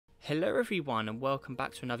Hello everyone and welcome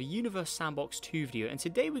back to another Universe Sandbox 2 video, and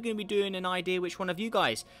today we're going to be doing an idea which one of you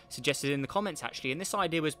guys suggested in the comments actually, and this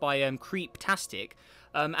idea was by Creeptastic.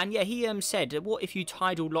 And yeah, he said, what if you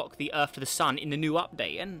tidal lock the Earth to the Sun in the new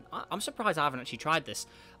update? And I'm surprised I haven't actually tried this.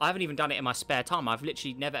 I haven't even done it in my spare time. I've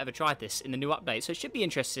literally never ever tried this in the new update, so it should be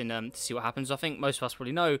interesting to see what happens. I think most of us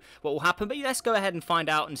probably know what will happen, but let's go ahead and find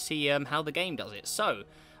out and see how the game does it. So,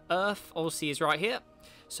 Earth obviously is right here.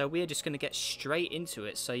 So we're just going to get straight into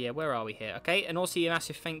it. So yeah, where are we here? Okay, and also a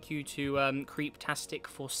massive thank you to Creeptastic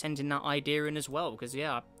for sending that idea in as well. Because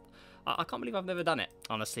yeah, I can't believe I've never done it,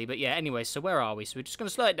 honestly. But yeah, anyway, so where are we? So we're just going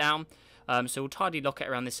to slow it down. So we'll tidally lock it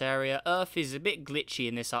around this area. Earth is a bit glitchy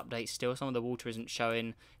in this update still. Some of the water isn't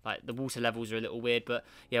showing. Like, the water levels are a little weird. But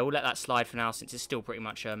yeah, we'll let that slide for now since it's still pretty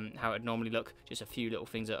much how it would normally look. Just a few little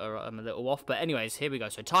things that are a little off. But anyways, here we go.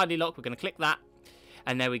 So tidally lock, we're going to click that.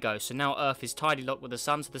 And there we go. So now Earth is tidally locked with the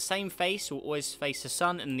sun. So the same face will always face the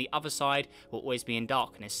sun, and the other side will always be in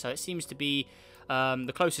darkness. So it seems to be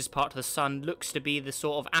the closest part to the sun looks to be the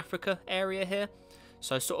sort of Africa area here.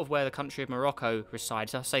 So sort of where the country of Morocco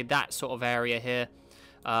resides. I'll say that sort of area here.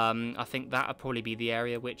 I think that would probably be the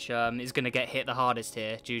area which is going to get hit the hardest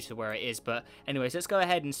here due to where it is. But anyways, let's go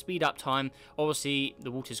ahead and speed up time. Obviously, the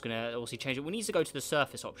water's going to obviously change it. We need to go to the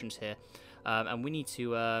surface options here. And we need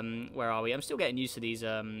to, where are we? I'm still getting used to these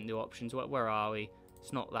new options. Where are we?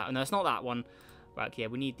 It's not that. No, it's not that one. Right, yeah,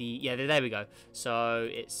 we need the, yeah, there we go. So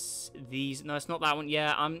it's these. No, it's not that one.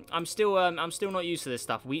 Yeah, I'm still not used to this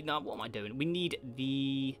stuff. No, what am I doing? We need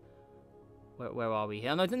the, where are we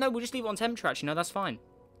here? No, we'll just leave it on temperature. Actually, no, that's fine.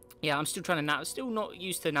 Yeah, I'm still trying to still not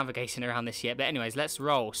used to navigating around this yet. But anyways, let's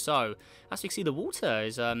roll. So as you can see, the water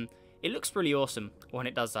is it looks really awesome when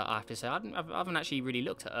it does that, I have to say. I haven't actually really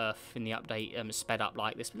looked at Earth in the update sped up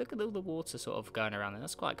like this. But look at all the water sort of going around there.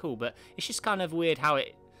 That's quite cool. But it's just kind of weird how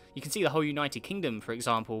you can see the whole United Kingdom, for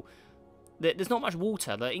example. There's not much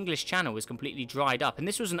water. The English Channel is completely dried up. And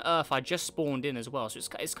this was an Earth I just spawned in as well. So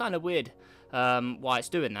it's kind of weird why it's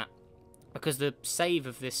doing that. Because the save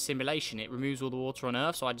of this simulation, it removes all the water on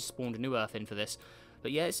Earth. So I just spawned a new Earth in for this.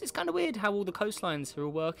 But yeah, it's kind of weird how all the coastlines are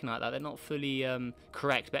all working like that. They're not fully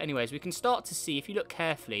correct. But anyways, we can start to see, if you look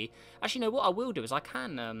carefully. Actually, no, what I will do is I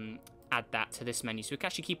can add that to this menu. So we can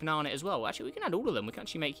actually keep an eye on it as well. Actually, we can add all of them. We can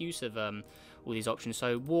actually make use of all these options.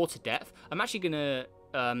 So water depth. I'm actually going to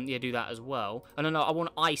yeah, do that as well. Oh, no, I want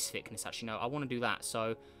ice thickness. Actually, no, I want to do that.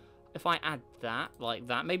 So if I add that, like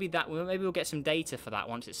that, maybe we'll get some data for that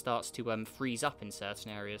once it starts to freeze up in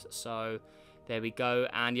certain areas. So there we go,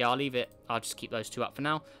 and yeah, I'll leave it. I'll just keep those two up for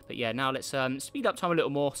now. But yeah, now let's speed up time a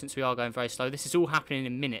little more since we are going very slow. This is all happening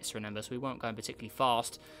in minutes, remember, so we won't go particularly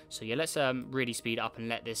fast. So yeah, let's really speed up and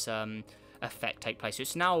let this effect take place. So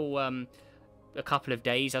it's now a couple of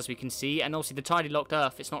days, as we can see, and obviously the tidally locked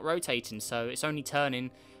Earth, it's not rotating, so it's only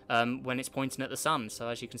turning when it's pointing at the sun. So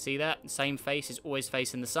as you can see there, the same face is always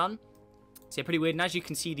facing the sun. So yeah, pretty weird. And as you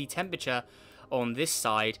can see, the temperature on this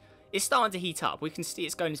side, it's starting to heat up. We can see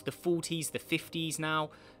it's going into the 40s, the 50s now,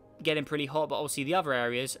 getting pretty hot, but obviously the other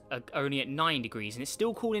areas are only at 9 degrees, and it's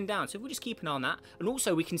still cooling down. So we'll just keep an eye on that. And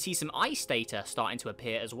also we can see some ice data starting to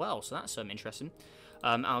appear as well, so that's interesting.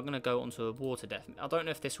 I'm going to go onto a water depth. I don't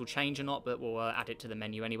know if this will change or not, but we'll add it to the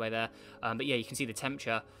menu anyway there. But yeah, you can see the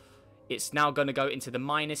temperature. It's now going to go into the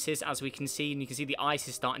minuses, as we can see, and you can see the ice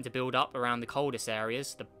is starting to build up around the coldest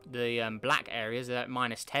areas. The black areas are at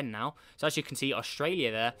 -10 now. So as you can see,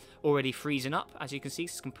 Australia there already freezing up. As you can see,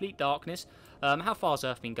 it's complete darkness. How far has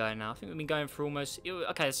Earth been going now? I think we've been going for almost...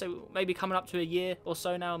 Okay, so maybe coming up to a year or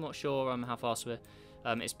so now. I'm not sure how fast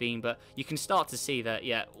it's been, but you can start to see that,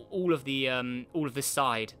 yeah, all of this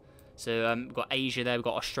side. So we've got Asia there, we've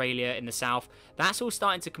got Australia in the south. That's all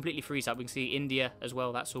starting to completely freeze up. We can see India as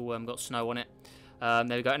well. That's all got snow on it.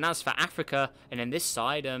 There we go. And as for Africa, and then this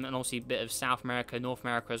side, and obviously a bit of South America, North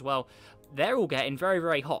America as well, they're all getting very,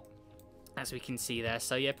 very hot, as we can see there.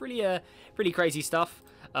 So yeah, pretty crazy stuff.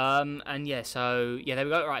 And yeah, so yeah, there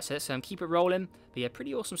we go. All right, so let's keep it rolling. But yeah,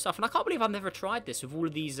 pretty awesome stuff. And I can't believe I've never tried this with all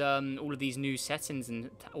of these new settings and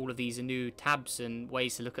all of these new tabs and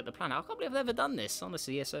ways to look at the planet. I can't believe I've never done this,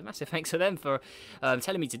 honestly. Yeah, so massive thanks to them for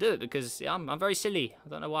telling me to do it, because yeah, I'm very silly. I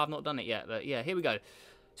don't know why I've not done it yet, but yeah, here we go.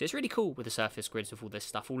 So it's really cool with the surface grids with all this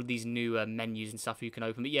stuff, all of these new menus and stuff you can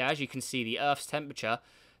open. But yeah, as you can see, the Earth's temperature,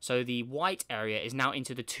 so the white area is now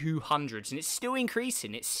into the 200s, and it's still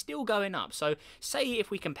increasing. It's still going up. So say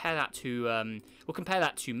if we compare that to, we'll compare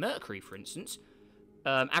that to Mercury, for instance.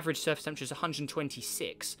 average surface temperature is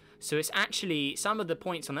 126. So it's actually, some of the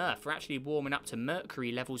points on Earth are actually warming up to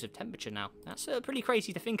Mercury levels of temperature now. That's pretty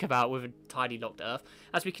crazy to think about with a tidally locked Earth.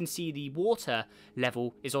 As we can see, the water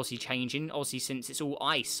level is obviously changing, obviously since it's all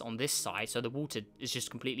ice on this side, so the water is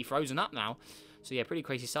just completely frozen up now. So yeah, pretty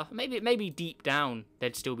crazy stuff. Maybe deep down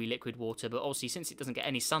there'd still be liquid water, but obviously since it doesn't get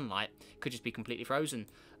any sunlight, it could just be completely frozen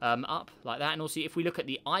up like that. And also if we look at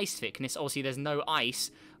the ice thickness, obviously there's no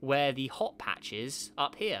ice where the hot patch is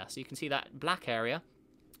up here. So you can see that black area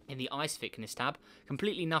in the ice thickness tab,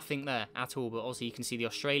 completely nothing there at all. But also you can see the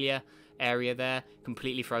Australia area there,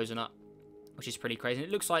 completely frozen up, which is pretty crazy. And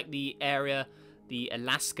it looks like the area, the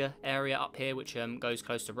Alaska area up here, which goes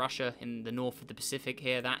close to Russia in the north of the Pacific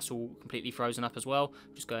here, that's all completely frozen up as well.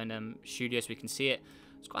 Just go in studio so we can see it.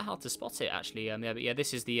 It's quite hard to spot it actually. Yeah, but yeah,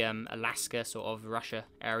 this is the Alaska sort of Russia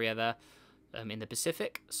area there in the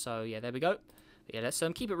Pacific. So yeah, there we go. But yeah, let's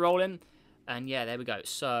keep it rolling. And yeah, there we go.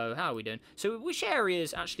 So how are we doing? So which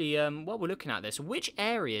areas actually, while we're looking at this, which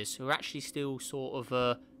areas are actually still sort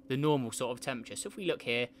of the normal sort of temperature? So if we look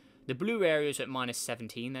here, the blue areas are at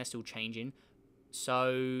 -17, they're still changing.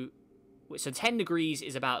 So 10 degrees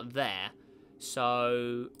is about there.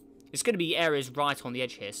 So it's going to be areas right on the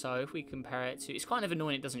edge here. So if we compare it to, it's kind of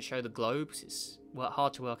annoying it doesn't show the globe, because it's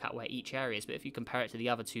hard to work out where each area is. But if you compare it to the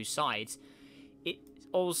other two sides, it's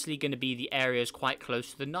obviously going to be the areas quite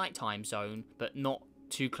close to the nighttime zone, but not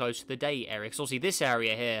too close to the day area. Because obviously this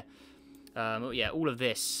area here, yeah, all of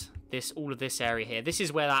this area here, this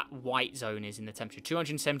is where that white zone is in the temperature.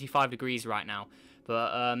 275 degrees right now,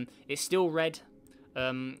 but it's still red.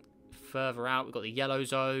 Further out, we've got the yellow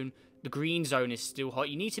zone. The green zone is still hot.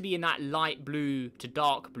 You need to be in that light blue to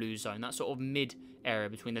dark blue zone, that sort of mid area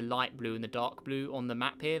between the light blue and the dark blue on the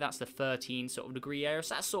map here. That's the 13 sort of degree area.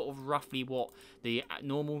 So that's sort of roughly what the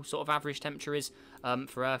normal sort of average temperature is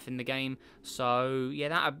for Earth in the game. So yeah,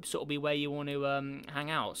 that would sort of be where you want to hang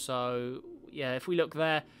out. So yeah, if we look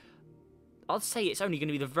there, I'd say it's only going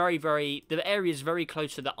to be the areas very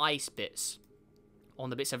close to the ice bits on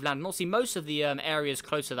the bits of land. And obviously most of the areas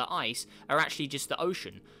close to the ice are actually just the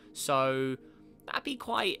ocean. So that'd be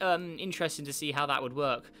quite interesting to see how that would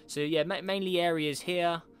work. So yeah, mainly areas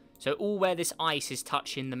here. So all where this ice is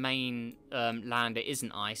touching the main land that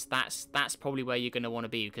isn't ice, that's probably where you're going to want to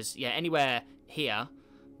be. Because yeah, anywhere here,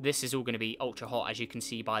 this is all going to be ultra hot, as you can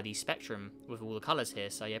see by the spectrum with all the colours here.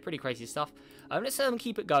 So yeah, pretty crazy stuff. Let's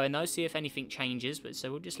keep it going though, see if anything changes. But so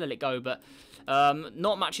we'll just let it go. But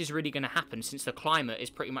not much is really going to happen, since the climate is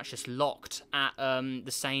pretty much just locked at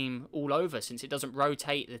the same all over. Since it doesn't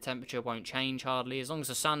rotate, the temperature won't change hardly. As long as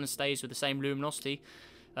the sun stays with the same luminosity,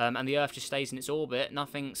 and the Earth just stays in its orbit,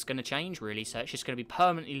 nothing's going to change really. So it's just going to be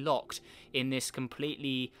permanently locked in this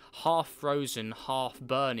completely half frozen, half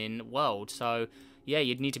burning world. So yeah,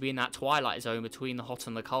 you'd need to be in that twilight zone between the hot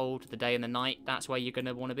and the cold, the day and the night. That's where you're going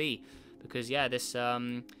to want to be, because yeah, this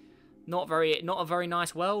not a very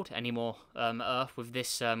nice world anymore, Earth, with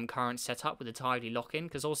this current setup with the tidally lock-in.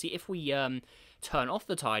 Because obviously if we turn off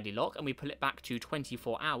the tidally lock and we pull it back to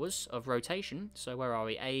 24 hours of rotation, so where are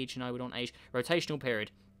we? Age? No, we don't age. Rotational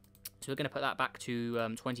period. So we're going to put that back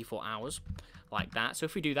to 24 hours, like that. So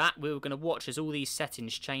if we do that, we're going to watch as all these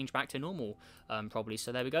settings change back to normal, probably.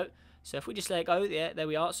 So there we go. So if we just let it go, yeah, there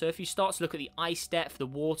we are. So if you start to look at the ice depth, the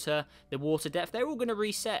water depth, they're all going to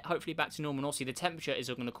reset, hopefully back to normal. And also the temperature is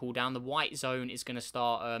all going to cool down. The white zone is going to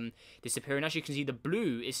start disappearing. As you can see, the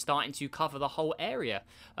blue is starting to cover the whole area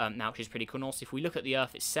now, which is pretty cool. And also if we look at the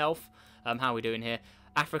Earth itself, how are we doing here?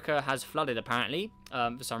 Africa has flooded apparently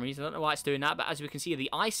for some reason. I don't know why it's doing that, but as we can see, the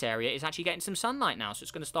ice area is actually getting some sunlight now, so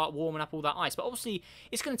it's going to start warming up all that ice. But obviously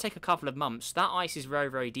it's going to take a couple of months. That ice is very,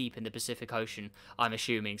 very deep in the Pacific Ocean, I'm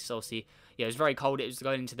assuming. So obviously, yeah, it was very cold. It was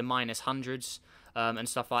going into the minus hundreds and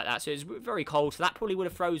stuff like that. So it was very cold. So that probably would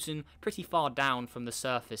have frozen pretty far down from the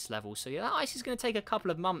surface level. So yeah, that ice is going to take a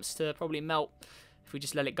couple of months to probably melt. If we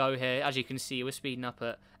just let it go here, as you can see, we're speeding up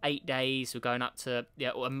at 8 days. We're going up to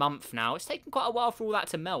a month now. It's taken quite a while for all that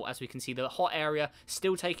to melt. As we can see, the hot area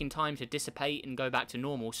still taking time to dissipate and go back to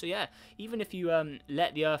normal. So yeah, even if you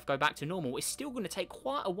let the Earth go back to normal, it's still going to take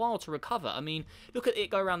quite a while to recover. I mean, look at it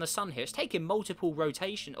go around the sun here. It's taking multiple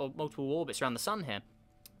rotation or multiple orbits around the sun here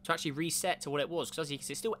to actually reset to what it was, because as you can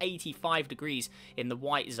see, it's still 85 degrees in the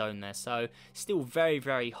white zone there, so still very,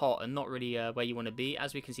 very hot and not really where you want to be.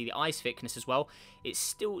 As we can see, the ice thickness as well, it's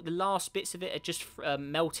still, the last bits of it are just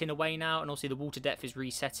melting away now, and also the water depth is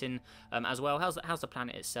resetting as well. How's the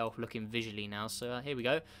planet itself looking visually now? So here we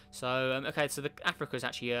go. So okay, so the Africa is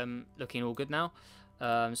actually looking all good now.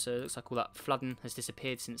 So it looks like all that flooding has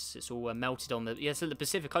disappeared since it's all melted on the... Yeah, so the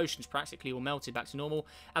Pacific Ocean's practically all melted back to normal.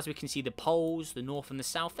 As we can see, the poles, the north and the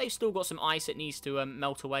south, they've still got some ice that needs to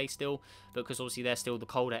melt away still, because obviously they're still the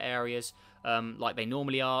colder areas like they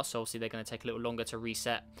normally are, so obviously they're going to take a little longer to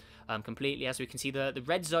reset completely. As we can see, the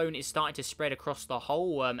red zone is starting to spread across the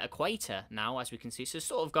whole equator now, as we can see, so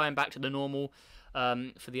sort of going back to the normal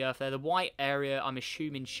for the Earth there. The white area, I'm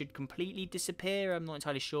assuming, should completely disappear. I'm not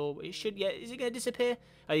entirely sure. It should, yeah. Is it going to disappear?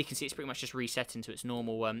 Oh, you can see it's pretty much just resetting to its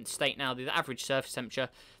normal state now. The average surface temperature,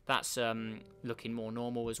 that's looking more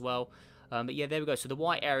normal as well. But yeah, there we go. So the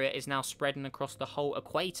white area is now spreading across the whole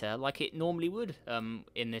equator like it normally would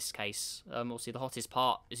in this case. Obviously, the hottest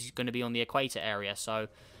part is going to be on the equator area, so...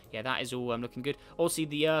 Yeah, that is all looking good. Also,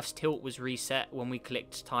 the Earth's tilt was reset when we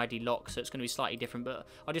clicked Tidy Lock, so it's going to be slightly different, but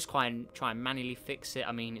I'll just try and manually fix it.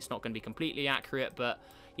 I mean, it's not going to be completely accurate, but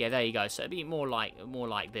yeah, there you go. So it'd be more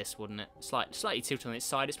like this, wouldn't it? Slightly tilted on its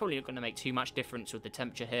side. It's probably not going to make too much difference with the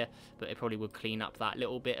temperature here, but it probably would clean up that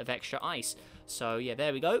little bit of extra ice. So yeah,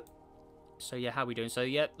 there we go. So yeah, how are we doing? So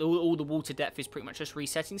yeah, all the water depth is pretty much just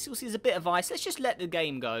resetting. Still see there's a bit of ice. Let's just let the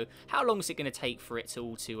game go. How long is it going to take for it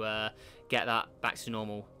all to get that back to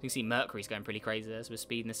normal? You can see Mercury's going pretty crazy as we're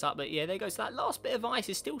speeding this up. But yeah, there goes. That last bit of ice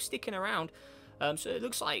is still sticking around. So it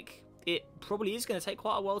looks like it probably is going to take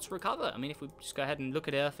quite a while to recover. I mean, if we just go ahead and look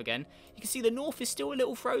at Earth again, you can see the north is still a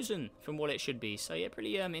little frozen from what it should be. So yeah,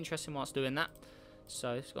 pretty interesting whilst doing that.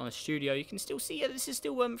 So it's on the studio. You can still see, yeah, this is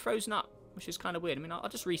still frozen up, which is kind of weird. I mean, I'll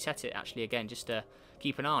just reset it actually again just to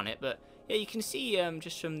keep an eye on it. But yeah, you can see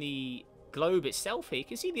just from the globe itself here, you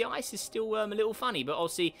can see the ice is still a little funny. But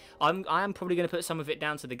obviously, I am probably going to put some of it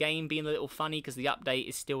down to the game being a little funny because the update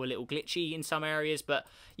is still a little glitchy in some areas. But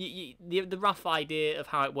the rough idea of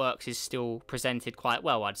how it works is still presented quite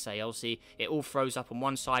well, I'd say. Obviously, it all froze up on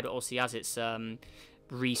one side, but obviously as it's...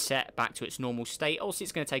 reset back to its normal state. Obviously,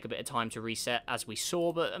 it's going to take a bit of time to reset, as we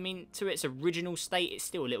saw, but I mean, to its original state, it's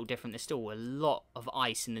still a little different. There's still a lot of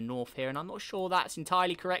ice in the north here, and I'm not sure that's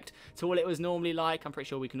entirely correct to what it was normally like. I'm pretty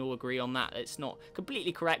sure we can all agree on that. It's not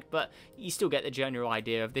completely correct, but you still get the general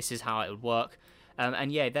idea of this is how it would work.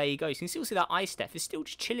 And yeah, there you go. You can still see that ice depth is still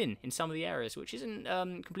just chilling in some of the areas, which isn't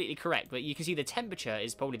completely correct. But you can see the temperature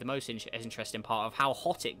is probably the most interesting part of how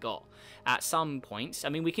hot it got at some points. I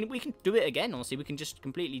mean, we can do it again. Honestly, we can just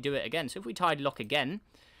completely do it again. So if we tidy lock again,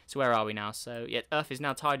 so where are we now? So yeah, Earth is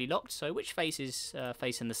now tidy locked. So which face is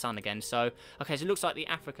facing the sun again? So okay, so it looks like the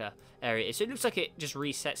Africa area is. So it looks like it just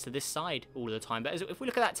resets to this side all of the time. But if we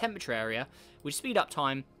look at that temperature area, we speed up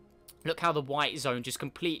time. Look how the white zone just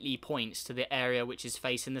completely points to the area which is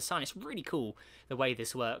facing the sun. It's really cool the way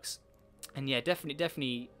this works. And yeah,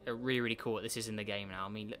 definitely really cool that this is in the game now. I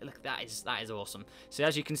mean, look, that is awesome. So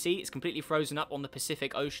as you can see, it's completely frozen up on the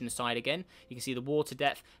Pacific Ocean side again. You can see the water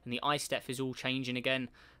depth and the ice depth is all changing again.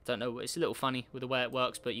 Don't know, it's a little funny with the way it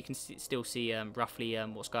works, but you can still see roughly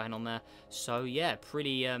what's going on there. So yeah,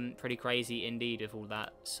 pretty crazy indeed with all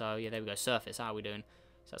that. So yeah, there we go. Surface, how are we doing?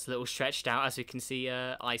 So that's a little stretched out, as you can see,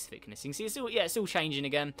 ice thickness. You can see it's still changing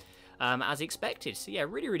again, as expected. So yeah,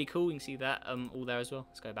 really cool. You can see that all there as well.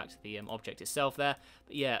 Let's go back to the object itself there.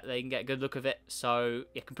 But yeah, they can get a good look of it. So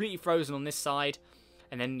yeah, completely frozen on this side.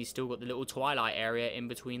 And then you still got the little twilight area in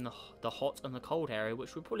between the hot and the cold area,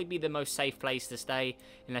 which would probably be the most safe place to stay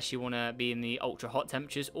unless you want to be in the ultra hot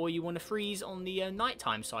temperatures or you want to freeze on the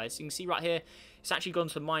nighttime side. So you can see right here, it's actually gone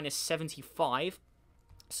to -75.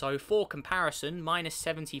 So for comparison,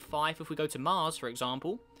 -75 if we go to Mars, for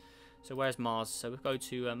example. So where's Mars? So we go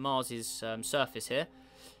to Mars's surface here.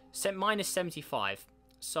 Set -75.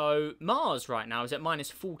 So Mars right now is at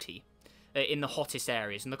 -40 in the hottest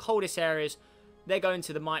areas. And the coldest areas, they're going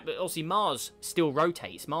to the... But obviously Mars still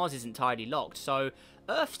rotates. Mars isn't tidy locked. So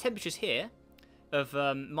Earth's temperatures here of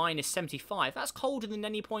 -75, that's colder than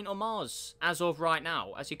any point on Mars as of right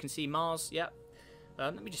now. As you can see, Mars, yep.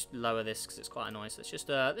 Let me just lower this because it's quite annoying. So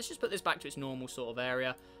let's just put this back to its normal sort of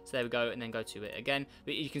area. So there we go, and then go to it again.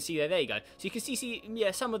 But you can see there you go. So you can see yeah,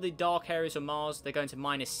 some of the dark areas of Mars, they're going to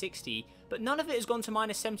 -60, but none of it has gone to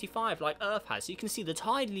 -75 like Earth has. So you can see the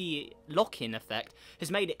tidally lock-in effect has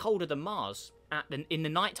made it colder than Mars in the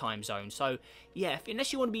nighttime zone. So yeah,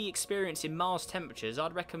 unless you want to be experiencing Mars temperatures,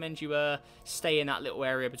 I'd recommend you stay in that little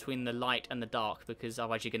area between the light and the dark, because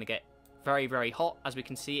otherwise you're going to get very hot. As we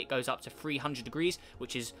can see, it goes up to 300 degrees,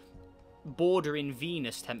 which is bordering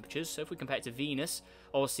Venus temperatures. So if we compare it to Venus,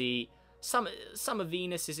 obviously some of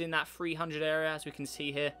Venus is in that 300 area, as we can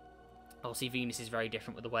see here. Obviously Venus is very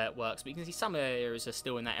different with the way it works, but you can see some areas are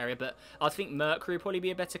still in that area. But I think Mercury would probably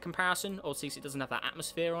be a better comparison, obviously it doesn't have that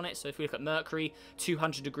atmosphere on it. So if we look at Mercury,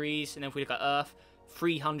 200 degrees, and then if we look at Earth,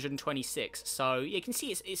 326. So yeah, you can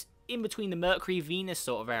see in between the Mercury-Venus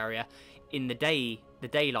sort of area in the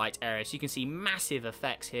daylight area. So you can see massive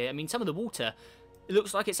effects here. I mean, some of the water, it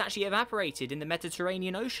looks like it's actually evaporated in the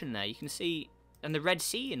Mediterranean Ocean there. You can see, and the Red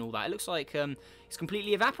Sea and all that. It looks like it's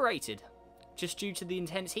completely evaporated just due to the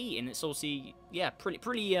intense heat. And it's also, yeah,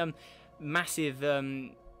 pretty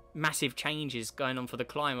massive changes going on for the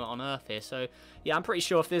climate on Earth here. So yeah, I'm pretty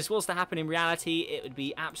sure if this was to happen in reality, it would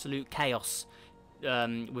be absolute chaos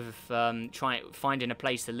with finding a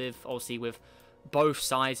place to live, obviously with both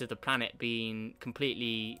sides of the planet being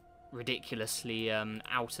completely ridiculously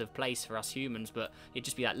out of place for us humans. But it'd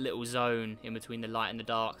just be that little zone in between the light and the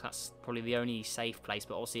dark. That's probably the only safe place.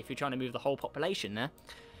 But obviously if you're trying to move the whole population there,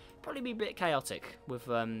 probably be a bit chaotic with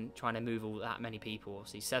trying to move all that many people.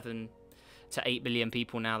 Obviously 7 to 8 billion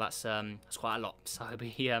people now, that's quite a lot, so it'd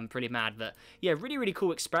be pretty mad. But yeah, really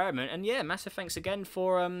cool experiment. And yeah, massive thanks again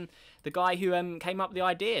for the guy who came up with the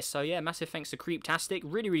idea. So yeah, massive thanks to Creeptastic.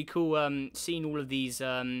 Really cool seeing all of these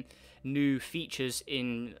new features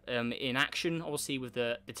in action, obviously with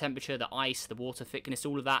the temperature, the ice, the water thickness,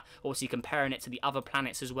 all of that, obviously comparing it to the other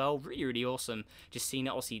planets as well. Really awesome just seeing it.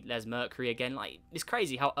 Obviously there's Mercury again. Like, it's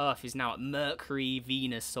crazy how Earth is now at Mercury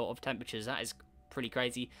Venus sort of temperatures. That is pretty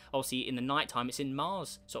crazy. Obviously in the night time it's in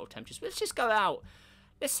Mars sort of temperatures. But let's just go out,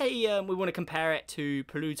 let's say we want to compare it to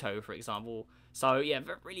Pluto, for example. So yeah,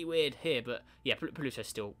 really weird here, but yeah, Pluto's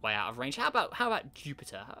still way out of range. How about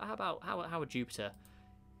Jupiter? How about Jupiter?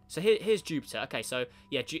 So here's Jupiter. Okay, so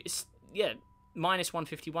yeah, minus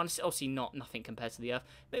 151. It's obviously nothing compared to the Earth.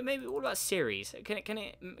 But maybe what about Ceres? Can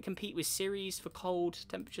it compete with Ceres for cold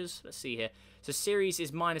temperatures? Let's see here. So Ceres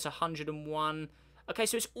is minus 101. Okay,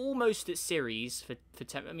 so it's almost at Ceres for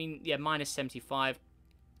temp. I mean, yeah, minus 75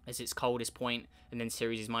 as its coldest point, and then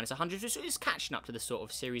Ceres is minus 100. So it's catching up to the sort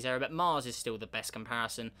of Ceres area, but Mars is still the best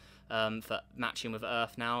comparison for matching with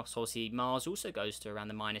Earth now. So obviously Mars also goes to around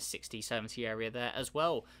the minus 60, 70 area there as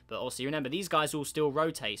well. But also remember, these guys all still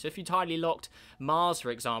rotate. So if you tidally locked Mars,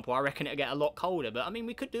 for example, I reckon it'll get a lot colder. But I mean,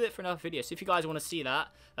 we could do it for another video. So if you guys want to see that,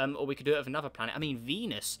 or we could do it with another planet. I mean,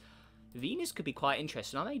 Venus could be quite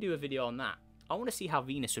interesting. I may do a video on that. I want to see how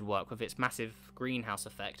Venus would work with its massive greenhouse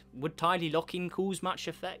effect. Would tidally locking cause much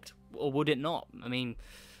effect, or would it not? I mean,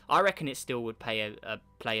 I reckon it still would play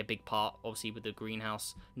a big part, obviously with the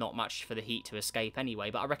greenhouse, not much for the heat to escape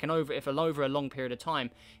anyway. But I reckon over a long period of time,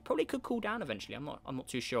 it probably could cool down eventually. I'm not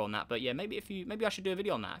too sure on that. But yeah, maybe I should do a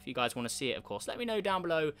video on that if you guys want to see it. Of course, let me know down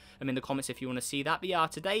below in the comments if you want to see that. But yeah,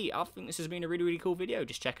 today I think this has been a really cool video,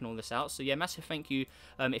 just checking all this out. So yeah, massive thank you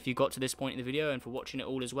if you got to this point in the video and for watching it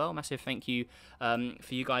all as well. Massive thank you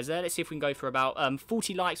for you guys there. Let's see if we can go for about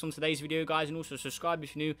 40 likes on today's video, guys, and also subscribe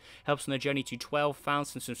if you're new. Helps on the journey to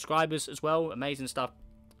 12,000 subscribers as well. Amazing stuff.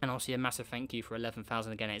 And also a massive thank you for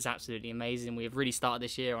 11,000 again. It's absolutely amazing. We have really started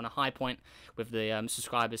this year on a high point with the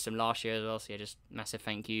subscribers from last year as well. So yeah, just massive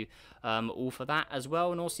thank you all for that as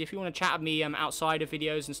well. And also if you want to chat with me outside of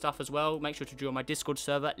videos and stuff as well, make sure to join my Discord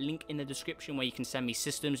server. Link in the description where you can send me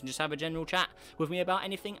systems and just have a general chat with me about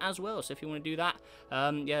anything as well. So if you want to do that,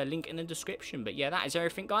 yeah, link in the description. But yeah, that is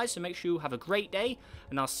everything, guys. So make sure you have a great day,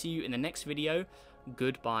 and I'll see you in the next video.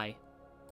 Goodbye.